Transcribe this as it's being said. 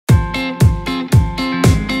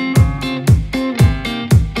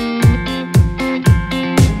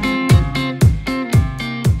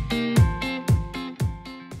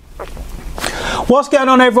What's going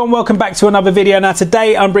on, everyone? Welcome back to another video. Now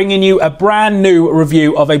today I'm bringing you a brand new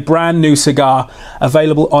review of a brand new cigar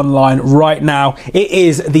available online right now. It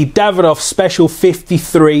is the Davidoff Special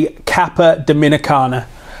 53 Capa Dominicana.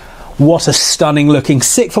 What a stunning looking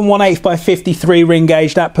 6 1/8 by 53 ring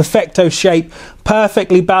gauge, that Perfecto shape,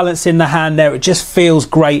 perfectly balanced in the hand there. It just feels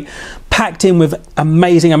great, packed in with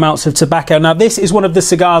amazing amounts of tobacco. Now this is one of the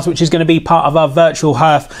cigars which is going to be part of our virtual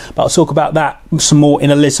hearth, but I'll talk about that some more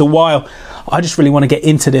in a little while. I just really want to get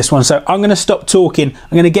into this one, so I'm going to stop talking.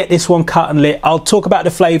 I'm going to get this one cut and lit. I'll talk about the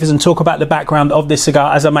flavors and talk about the background of this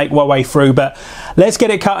cigar as I make my way through, but let's get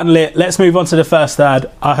it cut and lit. Let's move on to the first third.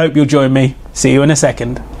 I hope you'll join me. See you in a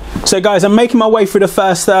second. So guys, I'm making my way through the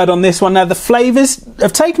first third on this one. Now the flavors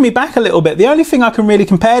have taken me back a little bit. The only thing I can really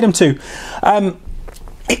compare them to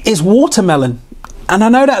is watermelon. And I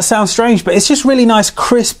know that sounds strange, but it's just really nice,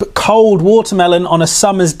 crisp, cold watermelon on a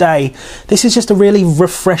summer's day. This is just a really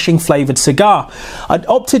refreshing flavoured cigar. I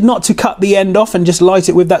opted not to cut the end off and just light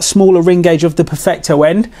it with that smaller ring gauge of the Perfecto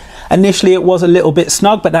end. Initially it was a little bit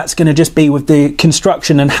snug, but that's going to just be with the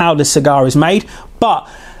construction and how the cigar is made. But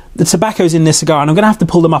the tobacco's in this cigar, and I'm going to have to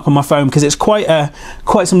pull them up on my phone because it's quite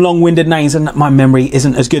some long-winded names and my memory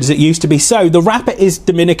isn't as good as it used to be. So the wrapper is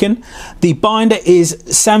Dominican, the binder is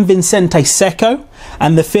San Vicente Seco,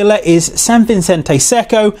 and the filler is San Vicente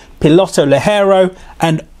Seco, Piloto Ligero,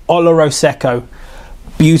 and Oloro Seco.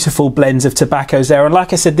 Beautiful blends of tobaccos there, and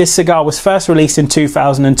like I said, this cigar was first released in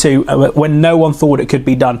 2002 when no one thought it could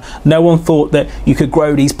be done. No one thought that you could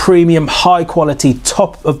grow these premium, high quality,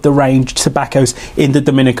 top of the range tobaccos in the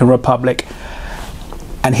Dominican Republic.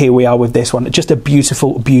 And here we are with this one. Just a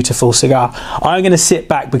beautiful, beautiful cigar. I'm going to sit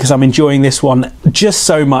back because I'm enjoying this one just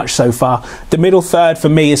so much so far. The middle third for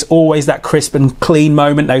me is always that crisp and clean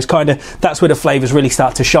moment. That's where the flavors really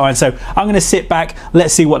start to shine. So I'm going to sit back.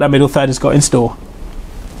 Let's see what that middle third has got in store.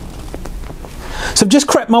 So I've just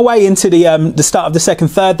crept my way into the start of the second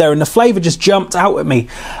third there, and the flavour just jumped out at me,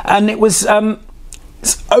 and it was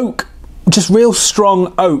it's oak, just real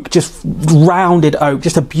strong oak, just rounded oak,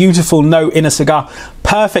 just a beautiful note in a cigar.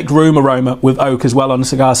 Perfect room aroma with oak as well on a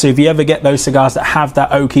cigar. So if you ever get those cigars that have that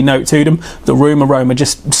oaky note to them, the room aroma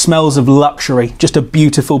just smells of luxury. Just a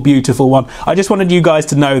beautiful, beautiful one. I just wanted you guys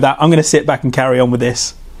to know that. I'm going to sit back and carry on with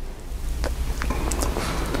this.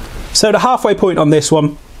 So the halfway point on this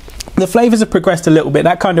one, the flavours have progressed a little bit.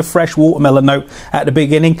 That kind of fresh watermelon note at the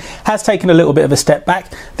beginning has taken a little bit of a step back.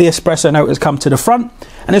 The espresso note has come to the front,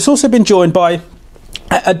 and it's also been joined by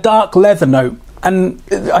a dark leather note. And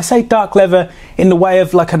I say dark leather in the way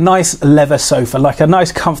of like a nice leather sofa, like a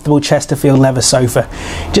nice comfortable Chesterfield leather sofa,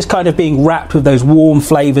 just kind of being wrapped with those warm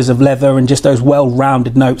flavours of leather and just those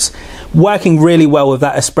well-rounded notes, working really well with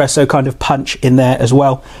that espresso kind of punch in there as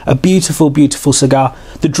well. A beautiful, beautiful cigar.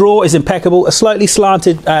 The draw is impeccable. A slightly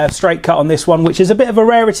slanted straight cut on this one, which is a bit of a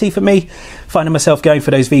rarity for me, finding myself going for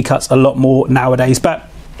those V-cuts a lot more nowadays. But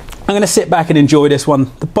I'm going to sit back and enjoy this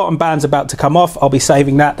one. The bottom band's about to come off. I'll be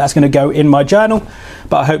saving that. That's going to go in my journal.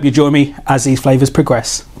 But I hope you join me as these flavours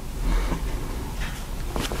progress.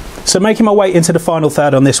 So making my way into the final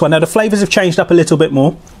third on this one. Now the flavours have changed up a little bit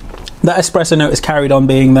more. That espresso note has carried on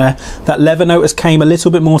being there. That leather note has came a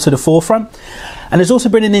little bit more to the forefront. And there's also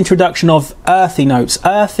been an introduction of earthy notes.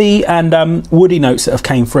 Earthy and woody notes that have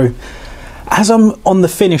came through. As I'm on the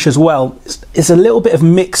finish as well, it's a little bit of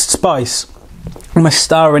mixed spice. Almost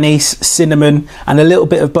star anise, cinnamon, and a little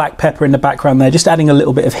bit of black pepper in the background there, just adding a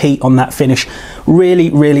little bit of heat on that finish. Really,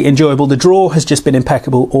 really enjoyable. The draw has just been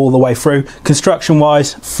impeccable all the way through.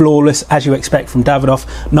 Construction-wise, flawless, as you expect from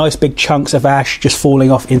Davidoff. Nice big chunks of ash just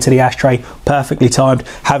falling off into the ashtray. Perfectly timed.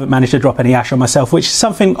 Haven't managed to drop any ash on myself, which is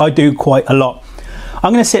something I do quite a lot.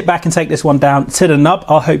 I'm going to sit back and take this one down to the nub.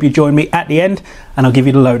 I hope you join me at the end, and I'll give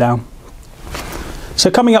you the lowdown. So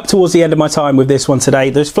coming up towards the end of my time with this one today,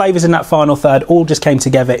 those flavours in that final third all just came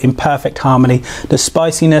together in perfect harmony. The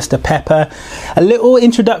spiciness, the pepper, a little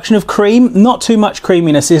introduction of cream, not too much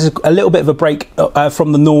creaminess. This is a little bit of a break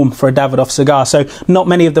from the norm for a Davidoff cigar, so not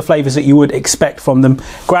many of the flavours that you would expect from them.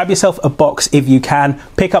 Grab yourself a box if you can,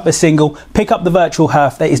 pick up a single, pick up the virtual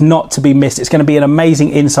hearth. That is not to be missed. It's going to be an amazing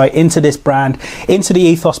insight into this brand, into the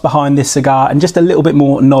ethos behind this cigar, and just a little bit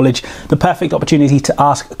more knowledge. The perfect opportunity to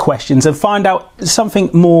ask questions and find out something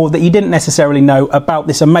more that you didn't necessarily know about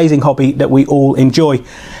this amazing hobby that we all enjoy.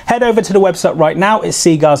 Head over to the website right now. It's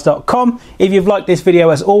C.Gars.com. If you've liked this video,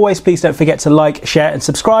 as always, please don't forget to like, share and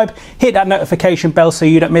subscribe. Hit that notification bell so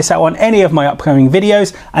you don't miss out on any of my upcoming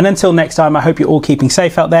videos. And until next time, I hope you're all keeping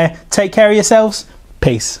safe out there. Take care of yourselves.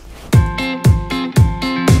 Peace.